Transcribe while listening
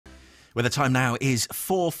Well, the time now is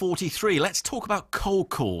 4:43. Let's talk about cold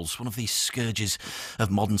calls, one of these scourges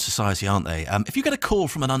of modern society, aren't they? If you get a call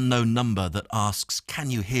from an unknown number that asks,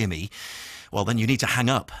 "Can you hear me?" well, then you need to hang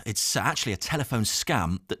up. It's actually a telephone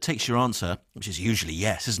scam that takes your answer, which is usually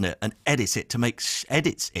yes, isn't it, and edits it to make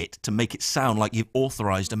it sound like you've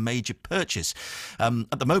authorised a major purchase.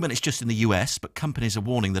 At the moment, it's just in the US, but companies are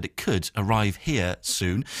warning that it could arrive here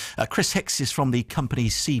soon. Kris Hicks is from the company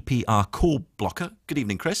CPR call blocker. Good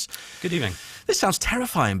evening, Kris. Good evening. This sounds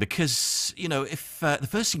terrifying because, you know, if the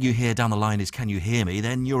first thing you hear down the line is "Can you hear me?"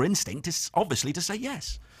 then your instinct is obviously to say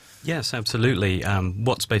yes. Yes, absolutely.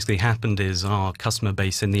 What's basically happened is our customer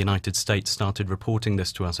base in the United States started reporting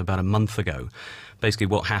this to us about a month ago. Basically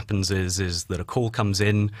what happens is that a call comes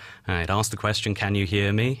in, it asks the question, "Can you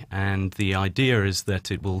hear me?" And the idea is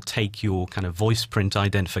that it will take your kind of voice print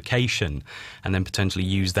identification and then potentially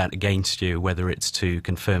use that against you, whether it's to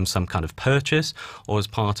confirm some kind of purchase or as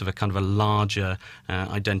part of a kind of a larger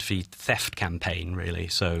identity theft campaign, really.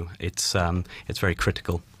 So it's very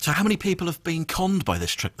critical. So how many people have been conned by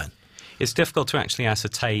this trick then? It's difficult to actually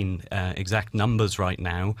ascertain exact numbers right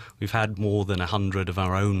now. We've had more than 100 of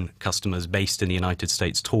our own customers based in the United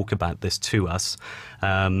States talk about this to us.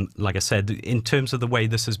 Like I said, in terms of the way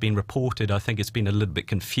this has been reported, I think it's been a little bit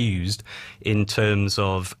confused in terms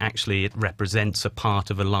of actually it represents a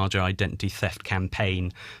part of a larger identity theft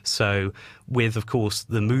campaign. So with, of course,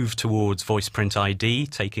 the move towards voice print ID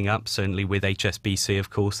taking up, certainly with HSBC, of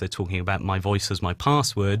course, they're talking about my voice as my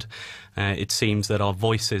password. It seems that our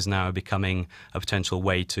voices now are becoming a potential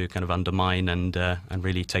way to kind of undermine and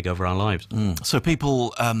really take over our lives. So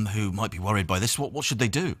people who might be worried by this, what should they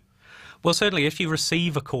do? Well, certainly if you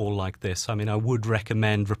receive a call like this, I mean, I would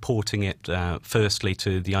recommend reporting it firstly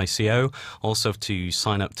to the ICO, also to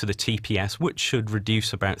sign up to the TPS, which should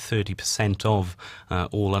reduce about 30% of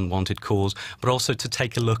all unwanted calls, but also to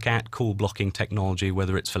take a look at call blocking technology,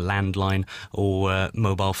 whether it's for landline or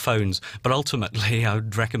mobile phones. But ultimately, I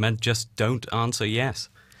would recommend just don't answer yes.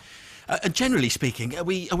 Generally speaking, are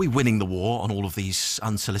we winning the war on all of these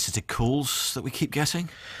unsolicited calls that we keep getting?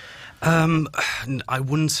 I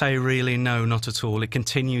wouldn't say really, no, not at all. It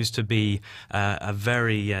continues to be a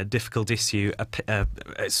very difficult issue,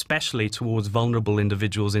 especially towards vulnerable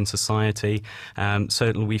individuals in society.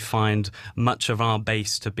 Certainly we find much of our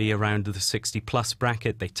base to be around the 60-plus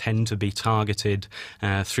bracket. They tend to be targeted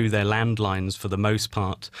through their landlines for the most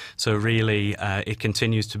part. So really, it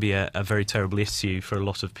continues to be a very terrible issue for a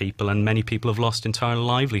lot of people, and many people have lost entire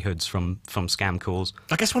livelihoods from scam calls.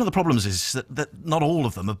 I guess one of the problems is that not all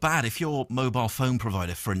of them are bad. If your mobile phone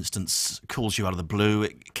provider, for instance, calls you out of the blue,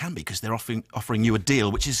 it can be because they're offering you a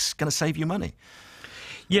deal which is going to save you money.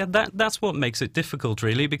 Yeah, that's what makes it difficult,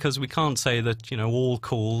 really, because we can't say that, you know, all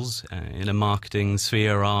calls in a marketing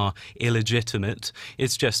sphere are illegitimate.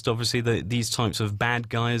 It's just obviously these types of bad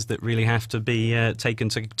guys that really have to be taken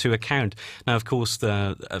to account. Now, of course,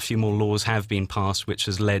 a few more laws have been passed, which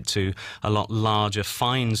has led to a lot larger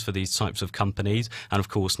fines for these types of companies. And of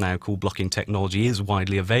course, now call blocking technology is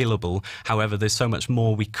widely available. However, there's so much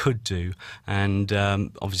more we could do. And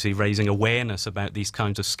obviously, raising awareness about these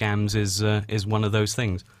kinds of scams is one of those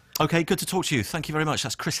things. OK, good to talk to you. Thank you very much.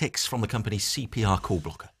 That's Kris Hicks from the company CPR Call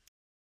Blocker.